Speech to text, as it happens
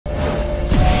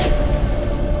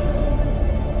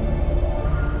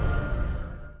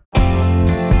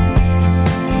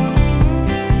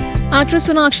Actress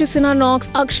Sonakshi Sinha knocks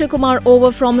Akshay Kumar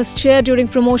over from his chair during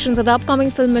promotions of the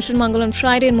upcoming film Mission Mangal on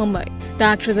Friday in Mumbai. The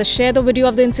actress has shared the video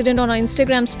of the incident on her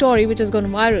Instagram story, which has gone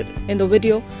viral. In the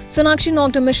video, Sonakshi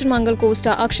knocked a Mission Mangal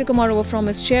co-star Akshay Kumar over from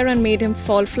his chair and made him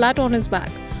fall flat on his back,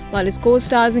 while his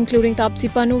co-stars including Taapsee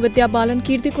Pannu, Vidya Balan,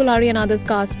 Kirti Kulari and others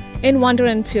gasped in wonder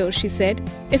and fear. She said,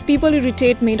 "If people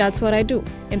irritate me, that's what I do."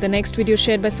 In the next video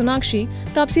shared by Sonakshi,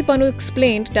 Taapsee Pannu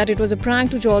explained that it was a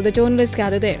prank to draw the journalists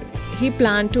gathered there. He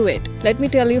planned to it. "Let me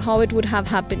tell you how it would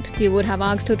have happened. He would have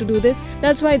asked her to do this.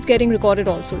 That's why it's getting recorded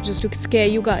also, just to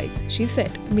scare you guys," she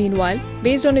said. Meanwhile,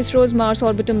 based on ISRO's Mars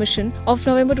orbiter mission of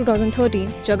November 2013,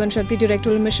 Jagan Shakti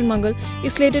directorial Mission Mangal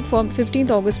is slated for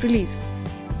 15th August release.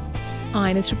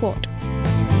 INS report.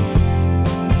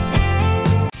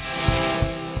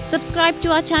 Subscribe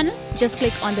to our channel. Just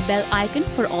click on the bell icon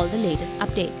for all the latest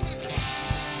updates.